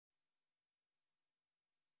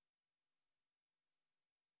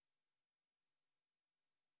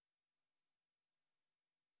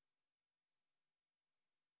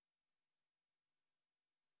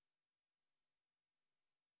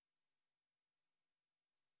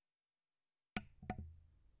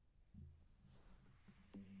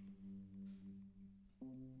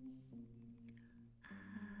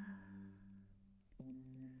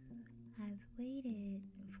waited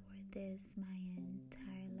for this my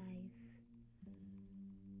entire life.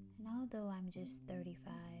 And although I'm just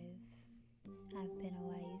 35, I've been a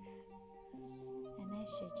wife, and that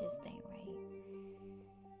shit just ain't right.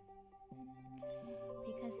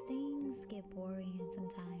 Because things get boring and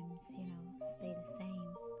sometimes, stay the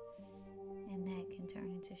same, and that can turn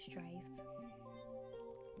into strife.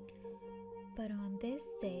 But on this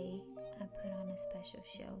day, I put on a special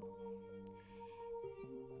show,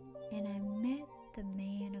 and I met the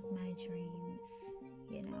man of my dreams.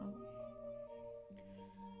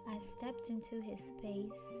 I stepped into his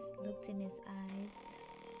space, looked in his eyes,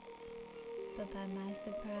 but by my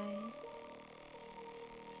surprise,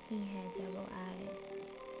 he had double eyes.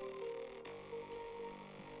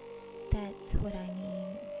 That's what I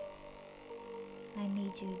need. I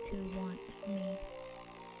need you to want me.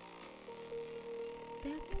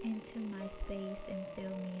 Step into my space and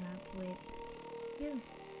fill me up with you.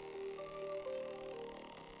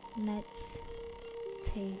 Let's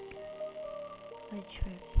take a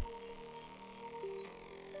trip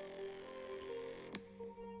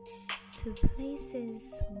to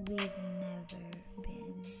places we've never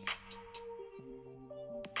been.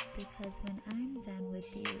 Because when I'm done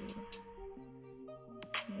with you,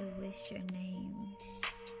 you'll wish your name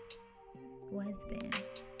was Ben,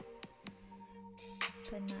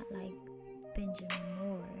 but not like Benjamin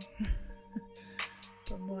Moore,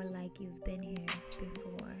 but more like you've been here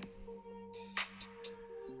before.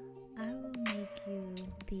 I will make you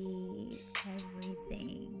be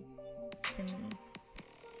everything to me.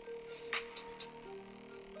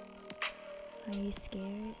 Are you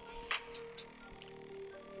scared?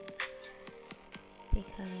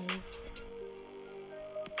 Because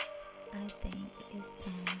I think it's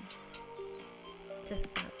time to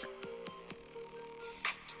fuck.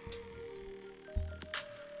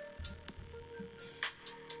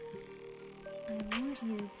 I want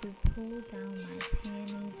you to pull down my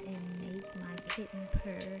panties and make my kitten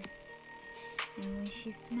purr. And when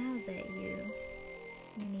she smiles at you,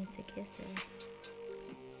 you need to kiss her.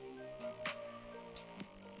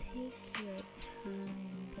 Take your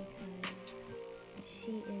time because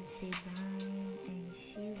she is divine and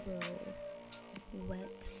she will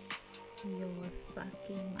wet your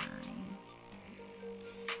fucking mind.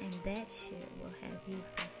 And that shit will have you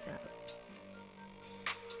fucked up.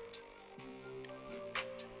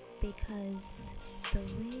 Because the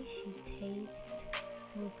way she tastes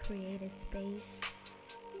will create a space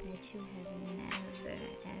that you have never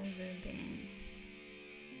ever been.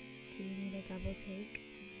 Do you need a double take?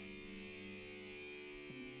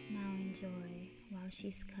 Now enjoy while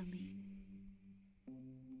she's coming.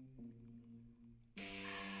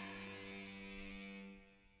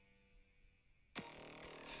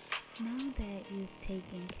 Now that you've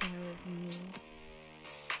taken care of me,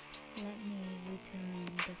 let me return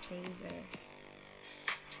the favor.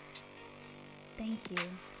 Thank you.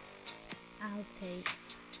 I'll take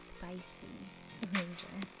spicy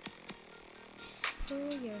flavor.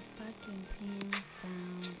 Pull your fucking pants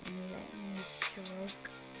down and let me stroke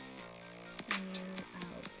you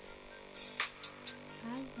out. I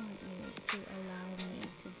want you to allow me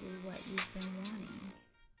to do what you've been wanting.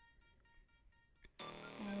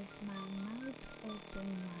 As my mouth open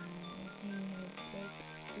wide and your dick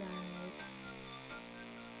slides,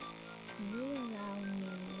 you allow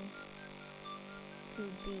me to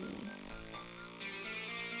be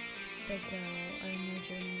the girl of your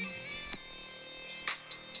dreams.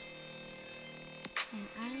 And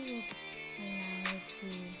I will allow it to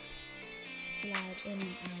slide in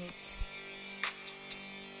and out.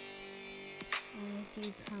 And if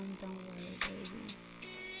you come, don't worry, baby.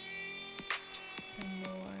 The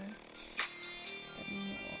more.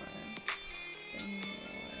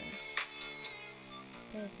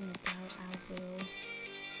 There's no doubt I will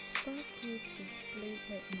fuck you to sleep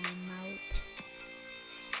with my mouth.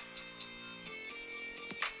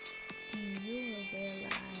 And you will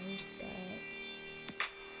realize that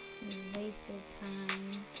you wasted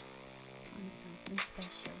time on something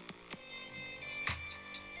special.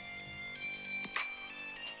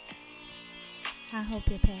 I hope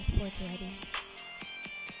your passport's ready.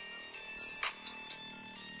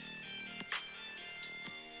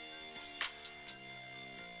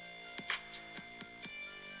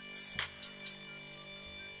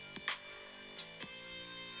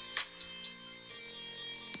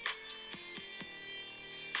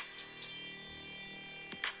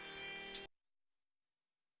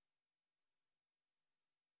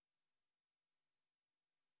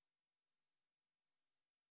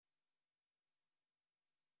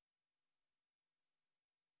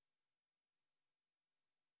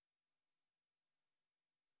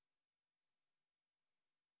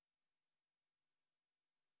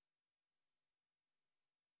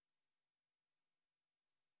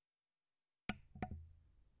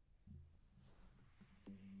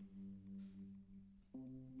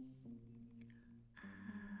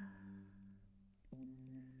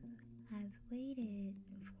 I've waited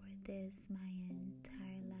for this my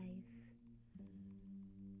entire life.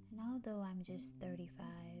 And although I'm just 35,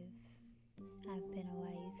 I've been a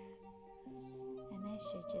wife. And that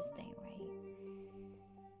shit just ain't right.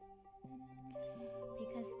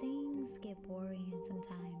 Because things get boring and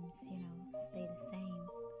sometimes, stay the same.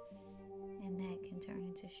 And that can turn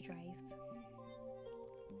into strife.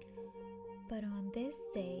 But on this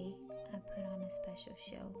day, I put on a special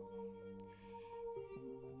show.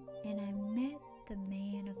 And I met the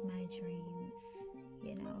man of my dreams,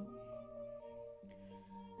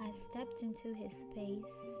 I stepped into his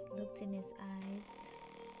space, looked in his eyes,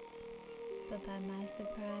 but by my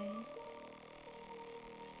surprise,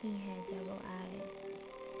 he had double eyes.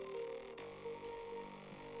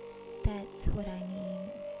 That's what I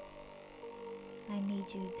need. I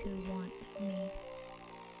need you to want me.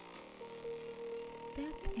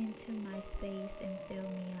 Step into my space and fill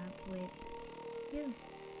me up with you.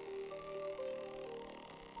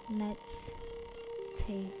 Let's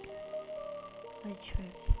take a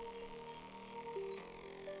trip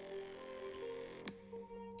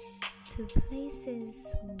to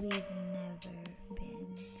places we've never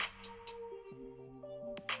been.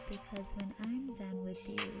 Because when I'm done with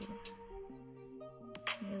you,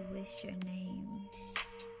 you wish your name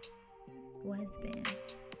was Ben,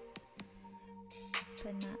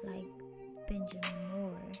 but not like Benjamin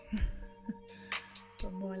Moore,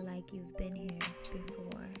 but more like you've been here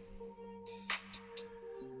before.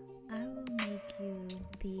 I will make you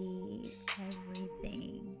be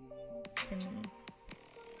everything to me.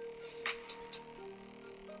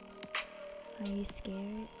 Are you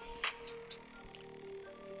scared?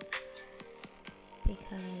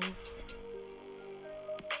 Because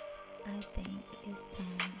I think it's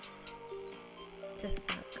time to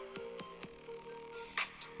fuck.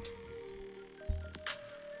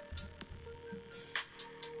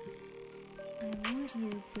 I want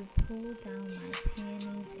you to pull down my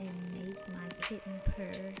panties and make my kitten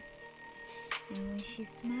purr. And when she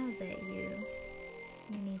smiles at you,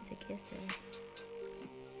 you need to kiss her.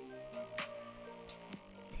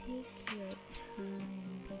 Take your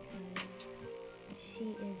time because she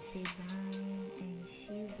is divine and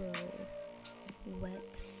she will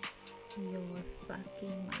wet your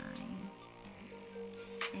fucking mind.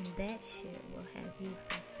 And that shit will have you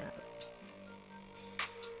fucked up.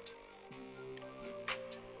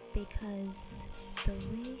 Because the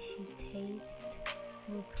way she tastes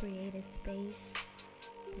will create a space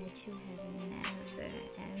that you have never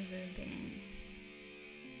ever been.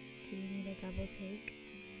 Do you need a double take?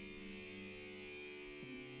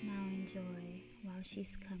 Now enjoy while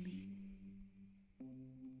she's coming.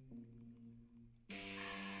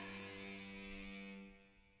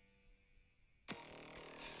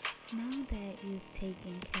 Now that you've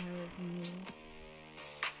taken care of me,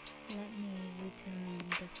 let me return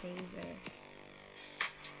the favor.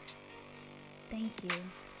 Thank you.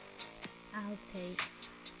 I'll take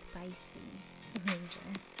spicy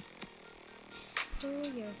flavor. Pull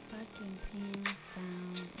your fucking pants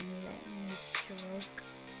down and let me stroke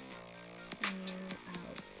you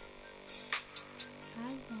out. I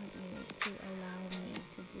want you to allow me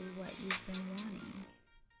to do what you've been wanting.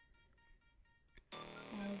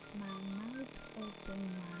 As my mouth open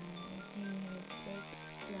wide and your dick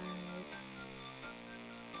slides,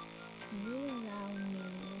 you allow me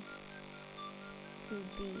to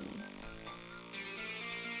be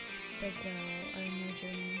the girl of your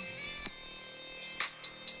dreams.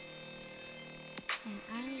 And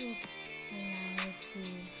I will allow it to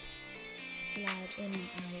slide in and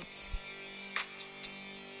out.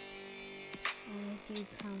 And if you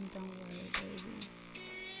come, don't worry, baby.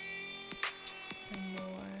 The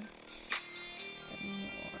more.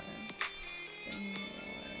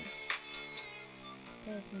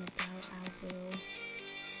 There's no doubt I will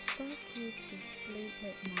fuck you to sleep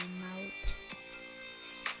with my mouth.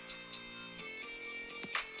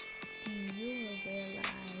 And you will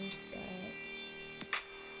realize that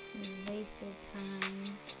you wasted time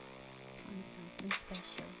on something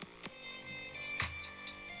special.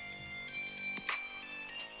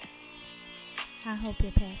 I hope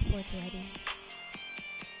your passport's ready.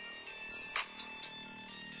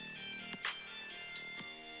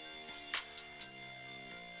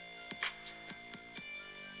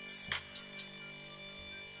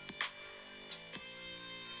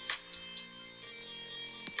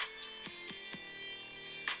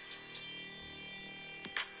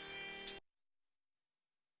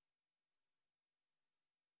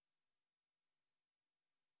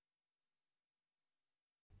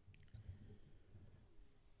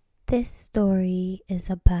 This story is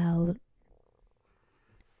about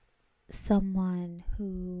someone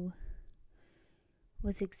who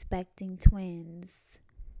was expecting twins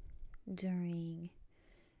during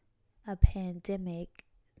a pandemic.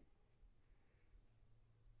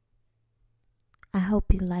 I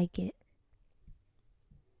hope you like it.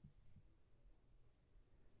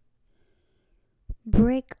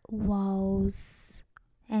 Brick walls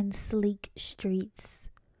and sleek streets.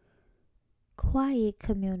 Quiet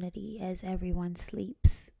community as everyone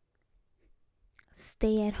sleeps.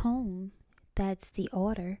 Stay at home, that's the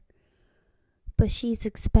order. But she's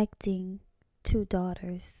expecting 2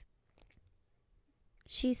 daughters.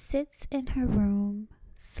 She sits in her room,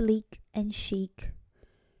 sleek and chic.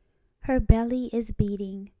 Her belly is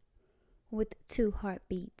beating with 2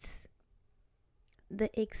 heartbeats.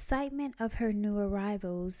 The excitement of her new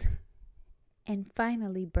arrivals, and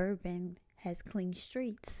finally bourbon has clean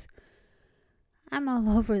streets. I'm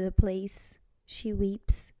all over the place, she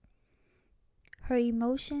weeps. Her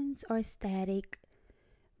emotions are static,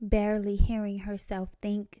 barely hearing herself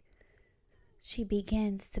think. She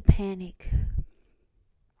begins to panic.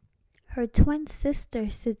 Her twin sister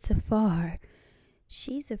sits afar.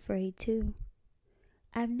 She's afraid too.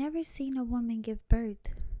 I've never seen a woman give birth.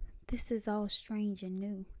 This is all strange and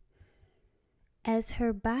new. As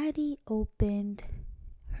her body opened,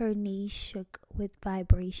 her knees shook with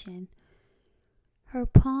vibration. Her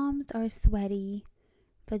palms are sweaty,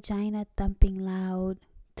 vagina thumping loud,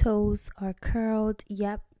 toes are curled.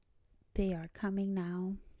 Yep, they are coming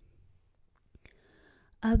now.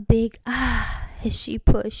 A big as she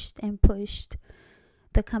pushed and pushed.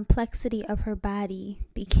 The complexity of her body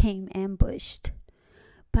became ambushed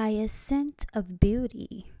by a scent of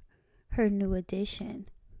beauty, her new addition.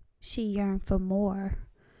 She yearned for more,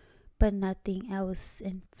 but nothing else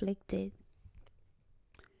inflicted.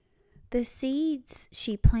 The seeds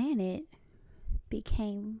she planted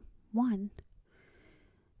became one.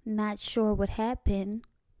 Not sure what happened,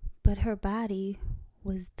 but her body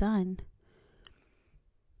was done.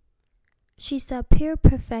 She saw pure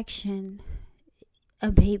perfection,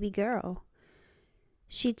 a baby girl.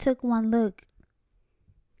 She took one look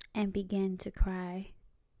and began to cry.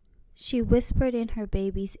 She whispered in her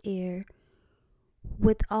baby's ear,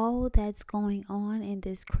 with all that's going on in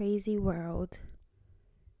this crazy world,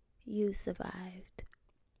 you survived.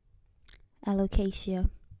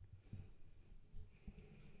 Alocasia.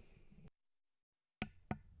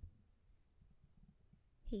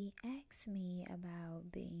 He asked me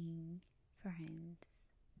about being friends,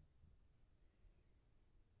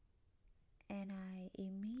 and I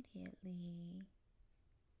immediately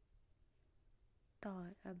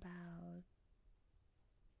thought about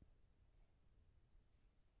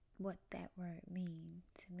what that word means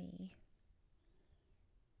to me.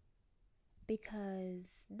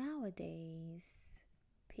 Because nowadays,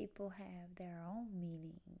 people have their own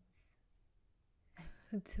meanings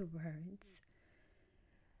to words.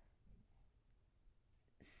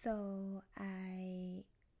 So I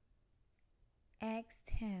asked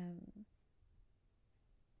him,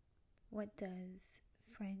 what does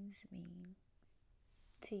friends mean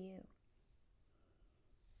to you?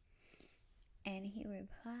 And he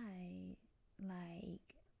replied,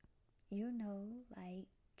 like, like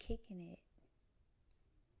kicking it.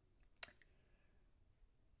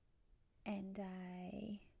 And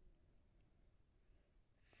I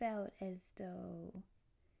felt as though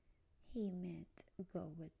he meant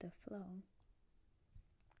go with the flow.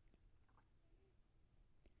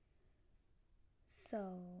 So,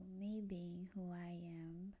 me being who I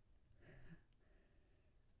am,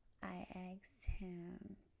 I asked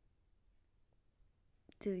him,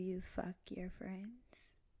 do you fuck your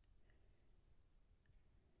friends?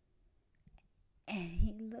 And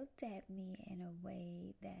he looked at me in a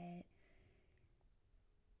way that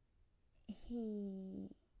he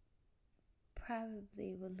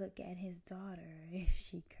probably would look at his daughter if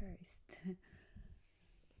she cursed.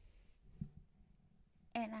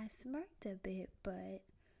 And I smirked a bit, but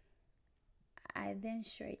I then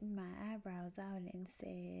straightened my eyebrows out and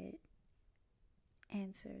said,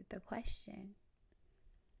 answer the question.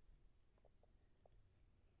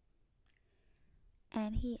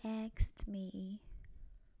 And he asked me,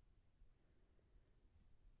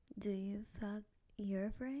 do you fuck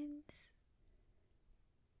your friends?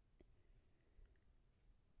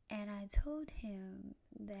 And I told him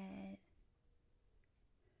that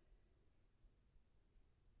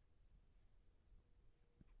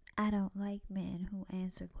I don't like men who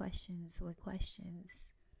answer questions with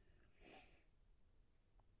questions.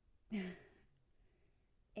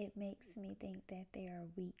 It makes me think that they are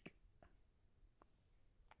weak.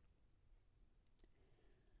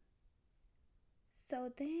 So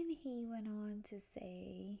then he went on to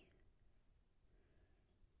say,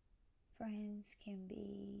 friends can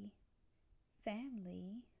be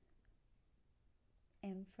family,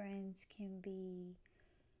 and friends can be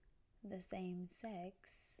the same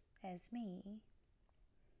sex as me.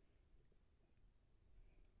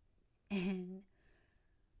 And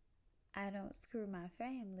I don't screw my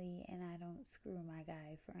family, and I don't screw my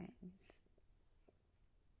guy friends.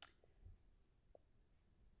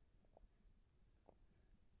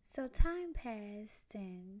 So time passed,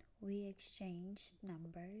 and we exchanged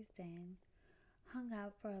numbers and hung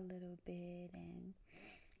out for a little bit, and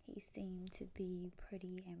he seemed to be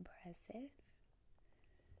pretty impressive.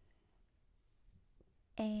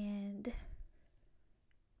 And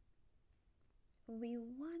we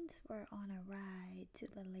once were on a ride to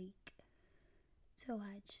the lake to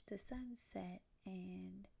watch the sunset,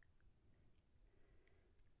 and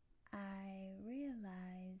I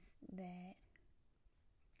realized that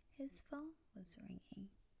his phone was ringing.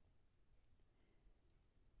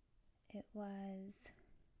 It was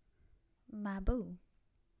my boo.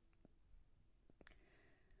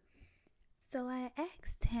 So I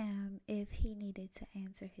asked him if he needed to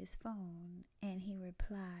answer his phone, and he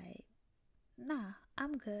replied, "Nah,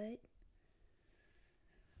 I'm good."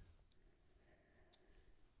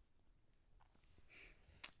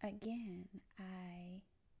 Again, I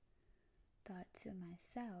thought to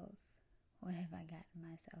myself, what have I gotten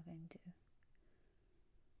myself into?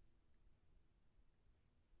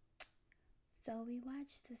 So we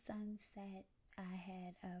watched the sunset. I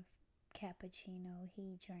had a cappuccino.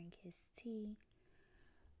 He drank his tea.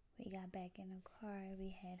 We got back in the car. We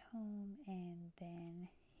head home, and then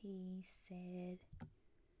he said,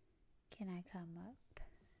 "Can I come up?"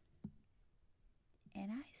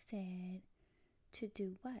 And I said, "To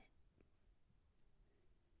do what?"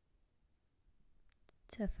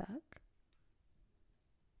 "To fuck."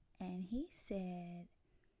 And he said,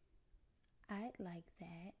 "I'd like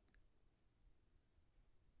that."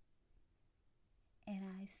 And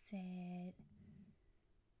I said,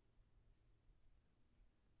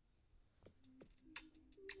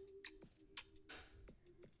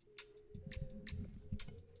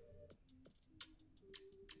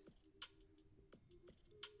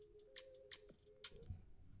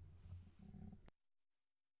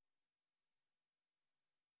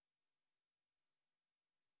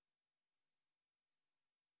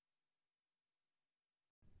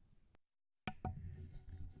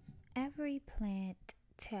 every plant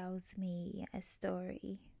tells me a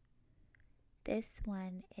story. This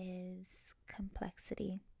one is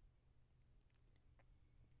complexity.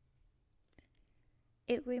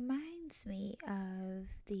 It reminds me of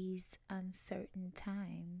these uncertain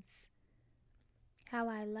times, how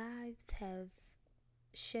our lives have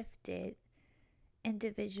shifted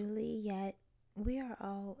individually, yet we are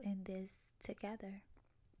all in this together.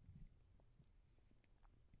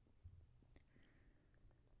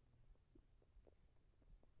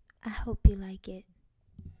 I hope you like it.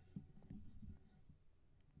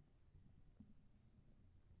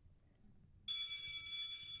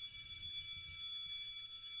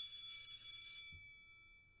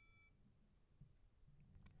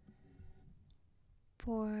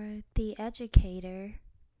 For the educator,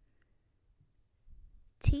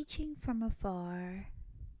 teaching from afar,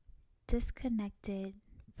 disconnected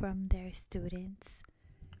from their students,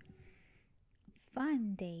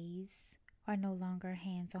 fun days are no longer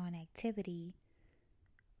hands-on activity,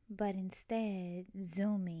 but instead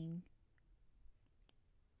Zooming.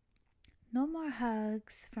 No more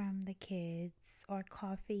hugs from the kids or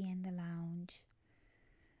coffee in the lounge.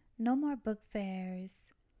 No more book fairs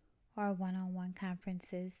or one-on-one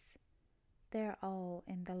conferences. They're all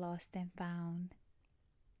in the lost and found.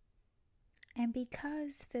 And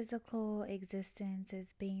because physical existence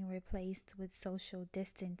is being replaced with social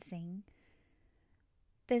distancing,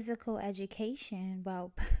 physical education,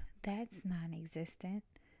 well, that's non-existent.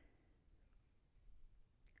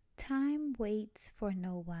 Time waits for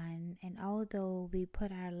no one, and although we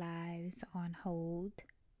put our lives on hold,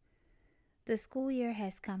 the school year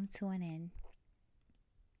has come to an end.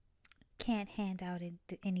 Can't hand out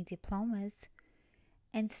any diplomas.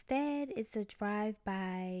 Instead, it's a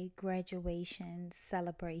drive-by graduation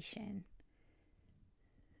celebration.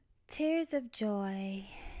 Tears of joy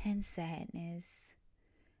and sadness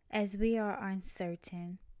as we are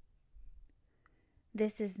uncertain.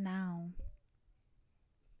 This is now.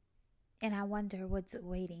 And I wonder what's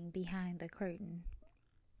waiting behind the curtain.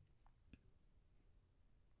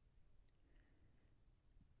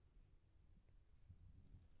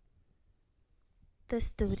 The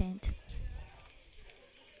student.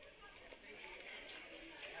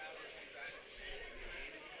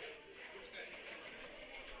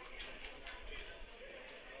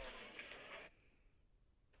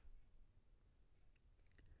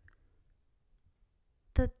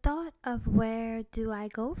 The thought of where do I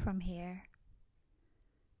go from here?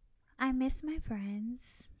 I miss my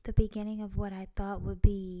friends. The beginning of what I thought would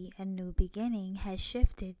be a new beginning has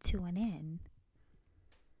shifted to an end.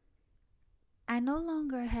 I no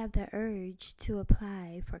longer have the urge to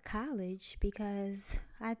apply for college because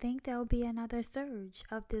I think there'll be another surge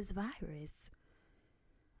of this virus.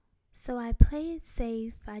 So I play it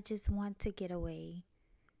safe. I just want to get away.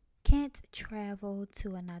 Can't travel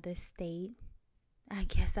to another state. I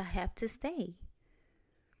guess I have to stay.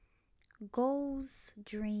 Goals,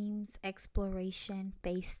 dreams, exploration,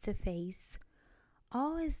 face to face,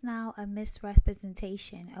 all is now a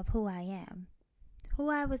misrepresentation of who I am, who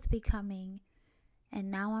I was becoming, and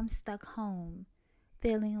now I'm stuck home,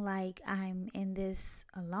 feeling like I'm in this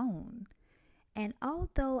alone. And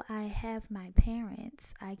although I have my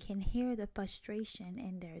parents, I can hear the frustration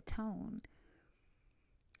in their tone.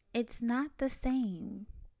 It's not the same,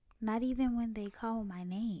 not even when they call my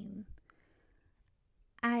name.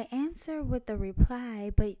 I answer with a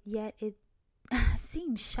reply, but yet it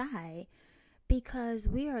seems shy because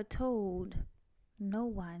we are told no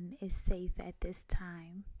one is safe at this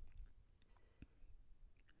time.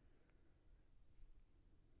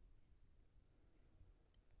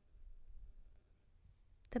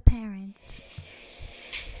 The parents.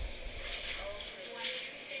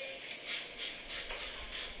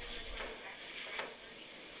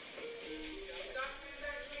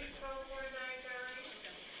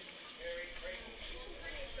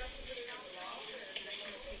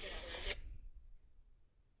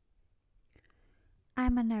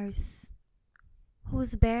 I'm a nurse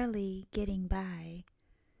who's barely getting by.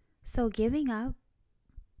 So giving up,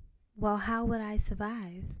 well, how would I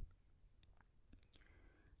survive?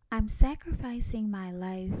 I'm sacrificing my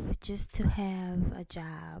life just to have a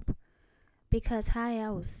job because how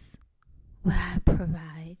else would I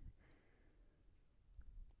provide?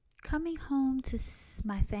 Coming home to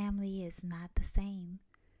my family is not the same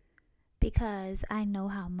because I know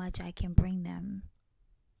how much I can bring them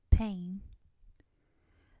pain.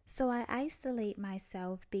 So I isolate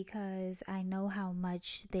myself because I know how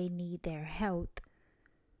much they need their health.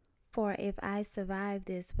 For if I survive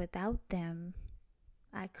this without them,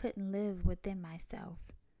 I couldn't live within myself.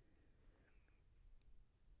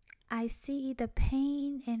 I see the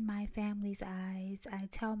pain in my family's eyes. I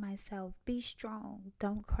tell myself, be strong,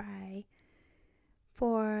 don't cry.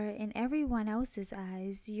 For in everyone else's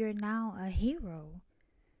eyes, you're now a hero.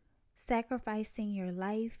 Sacrificing your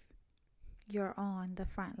life, you're on the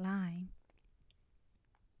front line.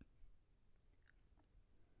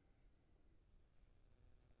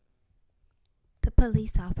 The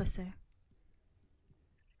police officer.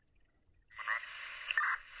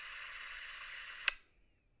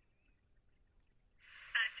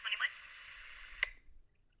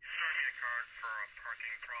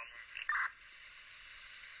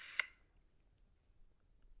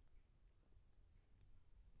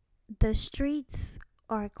 The streets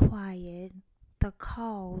are quiet. The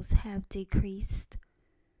calls have decreased.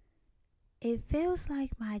 It feels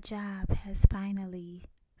like my job has finally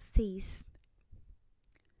ceased.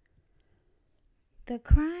 The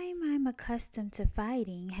crime I'm accustomed to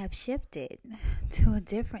fighting have shifted to a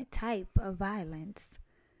different type of violence.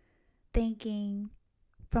 Thinking,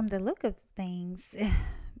 from the look of things,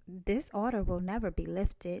 this order will never be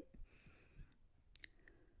lifted.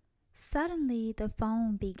 Suddenly the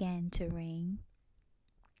phone began to ring,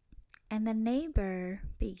 and the neighbor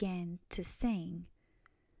began to sing.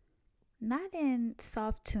 Not in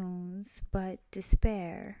soft tunes, but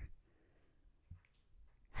despair.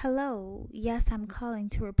 Hello, yes, I'm calling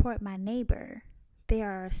to report my neighbor. They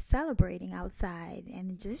are celebrating outside,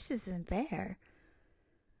 and this isn't fair.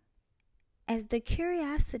 As the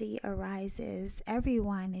curiosity arises,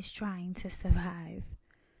 everyone is trying to survive.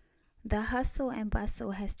 The hustle and bustle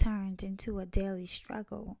has turned into a daily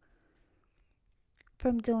struggle.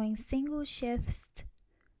 From doing single shifts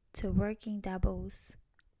to working doubles,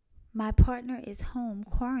 my partner is home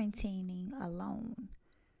quarantining alone.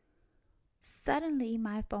 Suddenly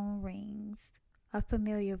my phone rings. A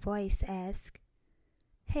familiar voice asks,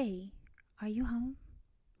 "Hey, are you home?"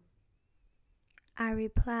 I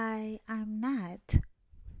reply, "I'm not."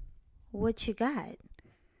 "What you got?"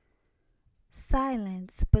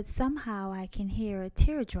 Silence, but somehow I can hear a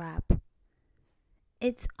teardrop.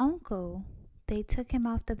 "It's Uncle. They took him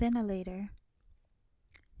off the ventilator."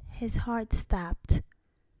 His heart stopped.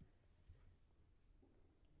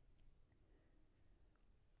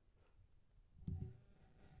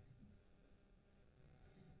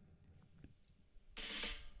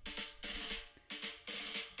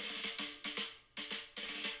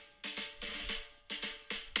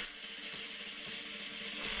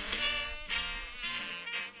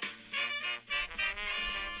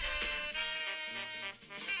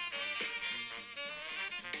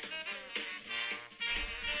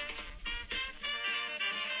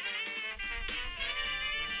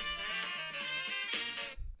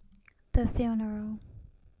 The funeral.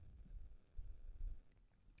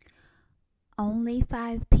 Only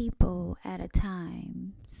 5 people at a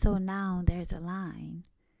time, so now there's a line.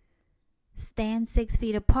 Stand 6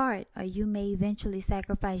 feet apart, or you may eventually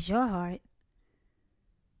sacrifice your heart.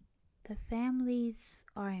 The families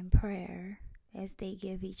are in prayer as they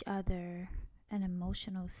give each other an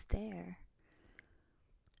emotional stare.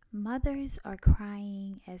 Mothers are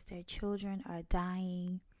crying as their children are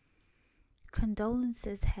dying.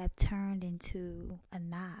 Condolences have turned into a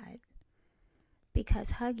nod because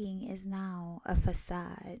hugging is now a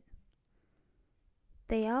facade.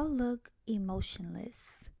 They all look emotionless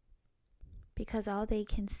because all they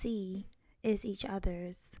can see is each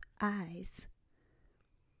other's eyes.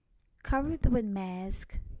 Covered with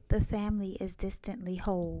masks, the family is distantly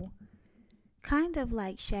whole, kind of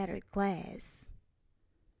like shattered glass.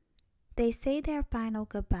 They say their final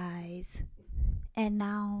goodbyes, and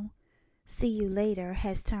now see you later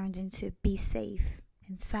has turned into be safe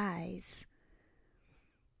in sighs.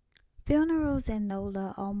 Funerals in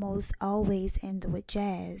NOLA almost always end with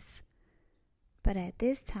jazz, but at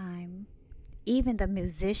this time, even the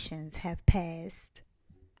musicians have passed.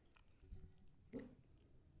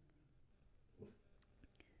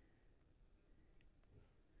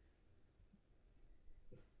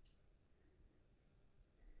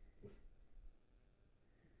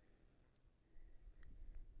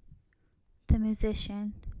 The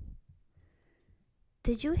musician.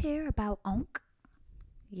 Did you hear about Onk?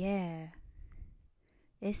 Yeah,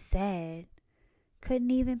 it's sad.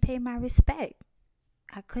 Couldn't even pay my respect.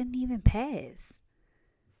 I couldn't even pass.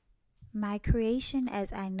 My creation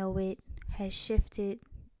as I know it has shifted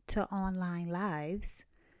to online lives.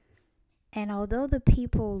 And although the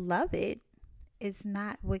people love it, it's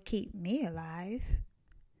not what keep me alive.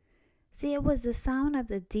 See, it was the sound of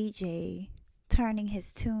the DJ turning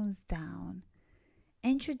his tunes down,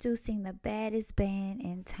 introducing the baddest band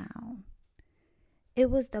in town. It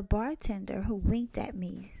was the bartender who winked at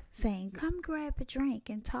me, saying, "Come grab a drink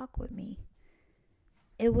and talk with me."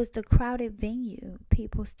 It was the crowded venue,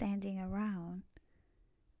 people standing around,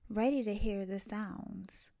 ready to hear the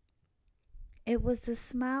sounds. It was the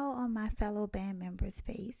smile on my fellow band members'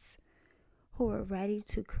 face, who were ready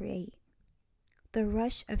to create. The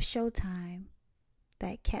rush of showtime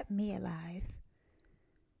that kept me alive.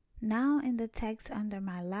 Now in the text under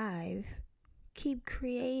my live, keep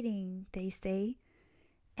creating, they say,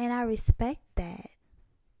 and I respect that.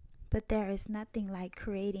 But there is nothing like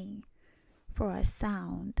creating for a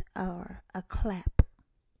sound or a clap.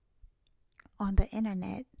 On the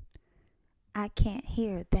internet, I can't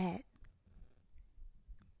hear that.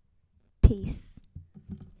 Peace.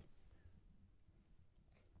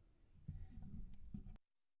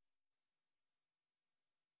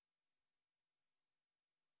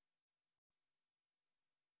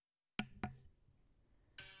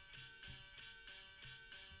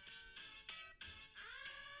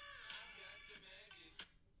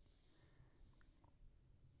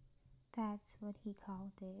 That's what he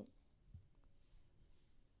called it.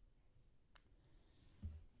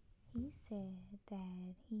 He said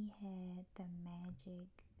that he had the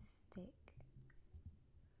magic stick.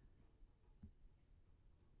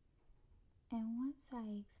 And once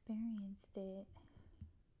I experienced it,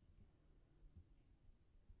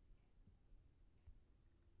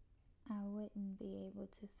 I wouldn't be able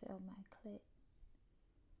to feel my clit.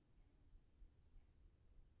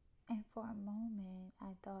 And for a moment,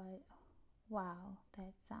 I thought, wow,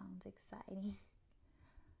 that sounds exciting.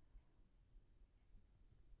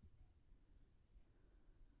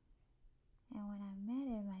 And when I met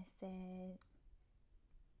him, I said,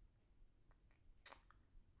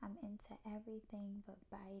 I'm into everything but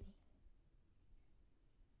biting.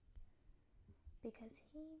 Because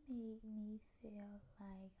he made me feel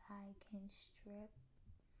like I can strip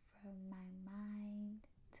from my mind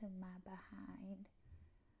to my behind.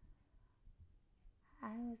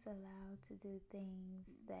 I was allowed to do things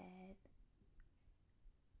that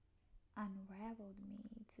unraveled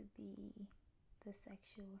me to be the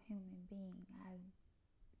sexual human being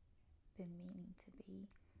I've been meaning to be.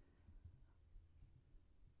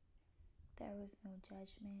 There was no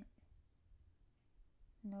judgment,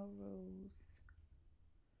 no rules.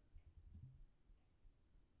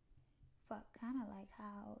 Fuck, kind of like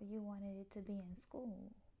how you wanted it to be in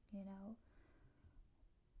school, you know?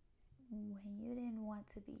 When you didn't want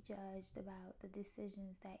to be judged about the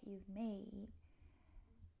decisions that you've made,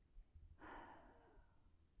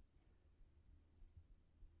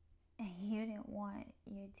 and you didn't want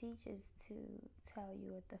your teachers to tell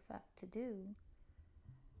you what the fuck to do.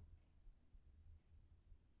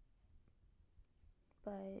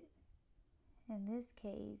 But in this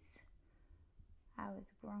case, I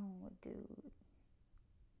was grown with dude.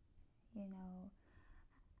 You know,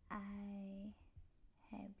 I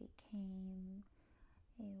had became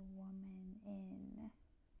a woman in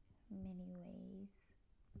many ways.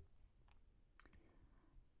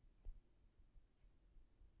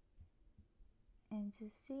 And to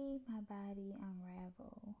see my body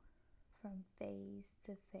unravel from phase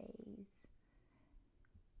to phase,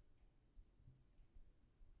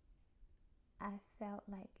 I felt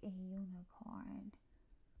like a unicorn.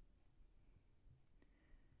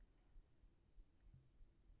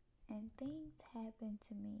 And things happened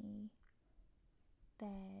to me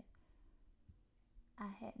that I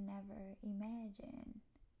had never imagined.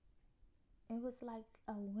 It was like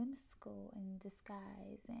a whimsical in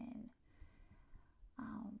disguise, and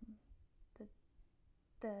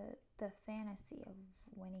the the fantasy of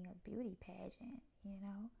winning a beauty pageant, you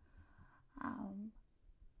know.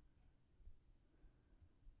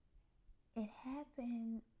 It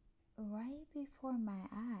happened right before my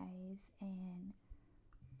eyes, and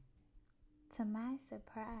to my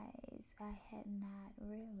surprise, I had not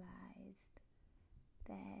realized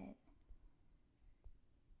that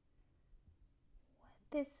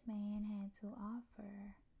what this man had to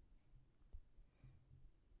offer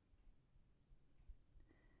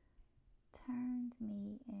turned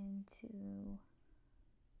me into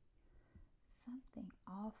something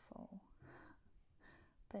awful,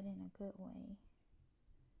 but in a good way.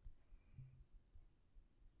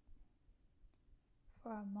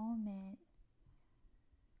 For a moment,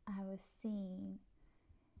 I was seen,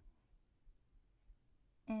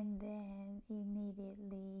 and then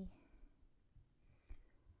immediately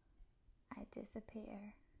I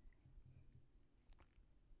disappear.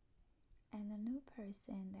 And the new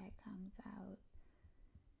person that comes out,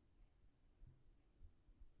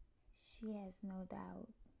 she has no doubt.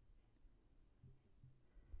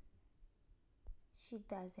 She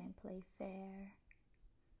doesn't play fair.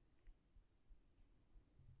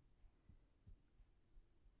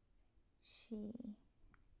 She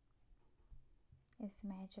is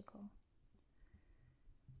magical.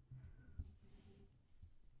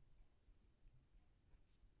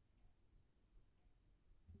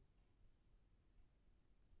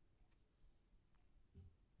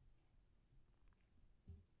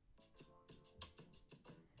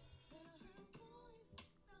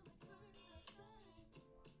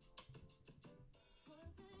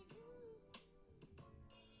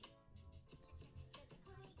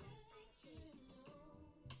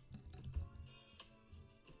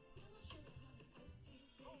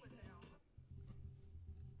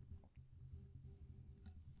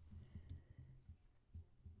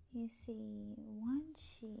 You see,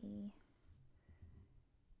 once she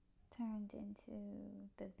turned into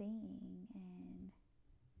the being and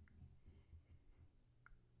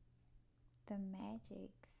the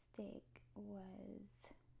magic stick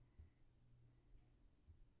was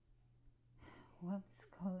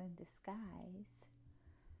whimsical in disguise,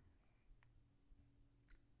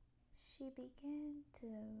 she began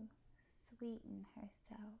to sweeten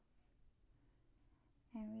herself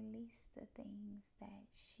and release the things that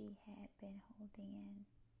she had been holding in.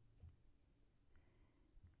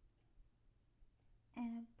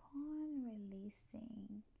 And upon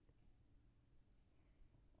releasing,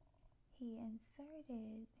 he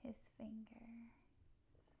inserted his finger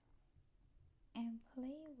and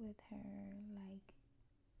played with her like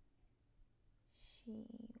she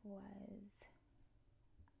was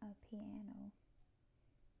a piano.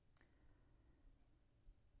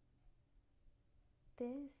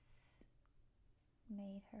 This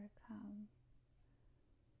made her come,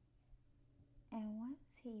 and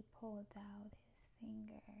once he pulled out his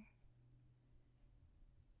finger,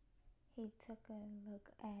 he took a look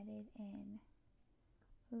at it and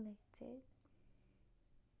licked it,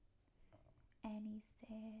 and he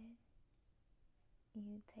said,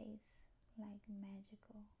 "You taste like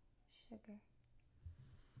magical sugar."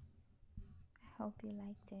 I hope you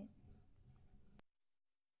liked it.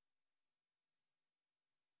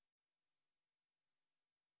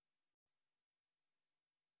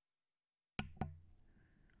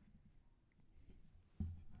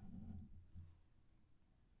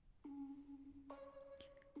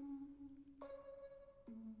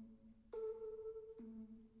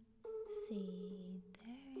 See,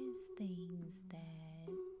 there's things that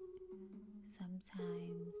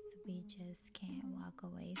sometimes we just can't walk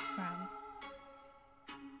away from.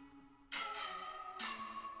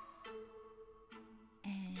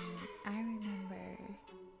 And I remember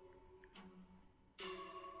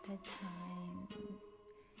the time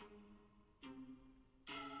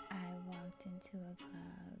I walked into a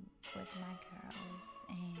club with my girls,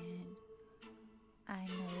 and I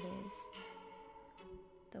noticed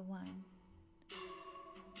the one,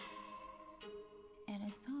 and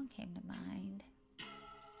a song came to mind.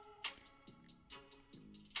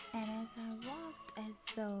 And as I walked as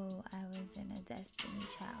though I was in a Destiny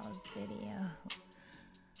Child's video,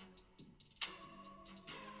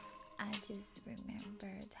 I just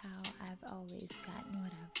remembered how I've always gotten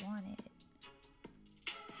what I've wanted.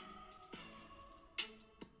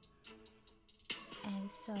 And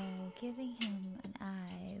so giving him an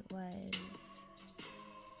eye was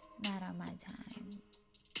not on my time.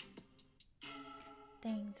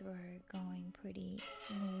 Things were going pretty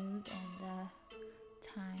smooth, and the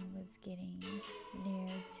time was getting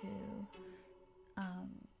near to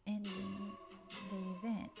ending the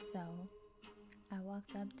event. So I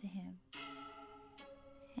walked up to him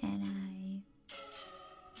and I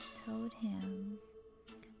told him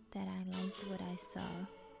that I liked what I saw,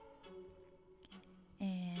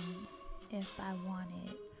 and if I want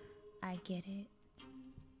it, I get it.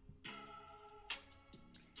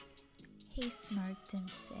 He smirked and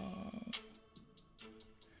said,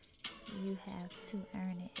 "You have to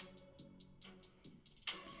earn it."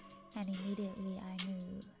 And immediately I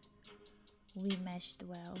knew we meshed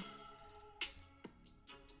well,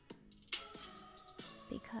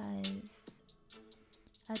 because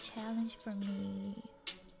a challenge for me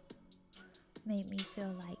made me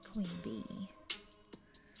feel like Queen Bee.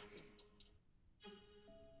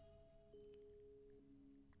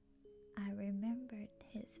 I remembered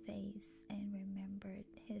his face and remembered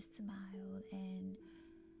his smile, and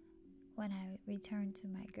when I returned to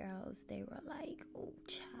my girls, they were like, "Oh,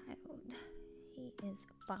 child, he is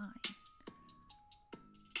fine."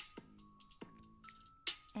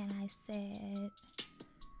 And I said,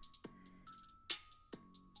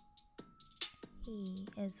 he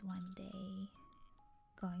is one day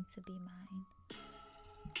going to be mine.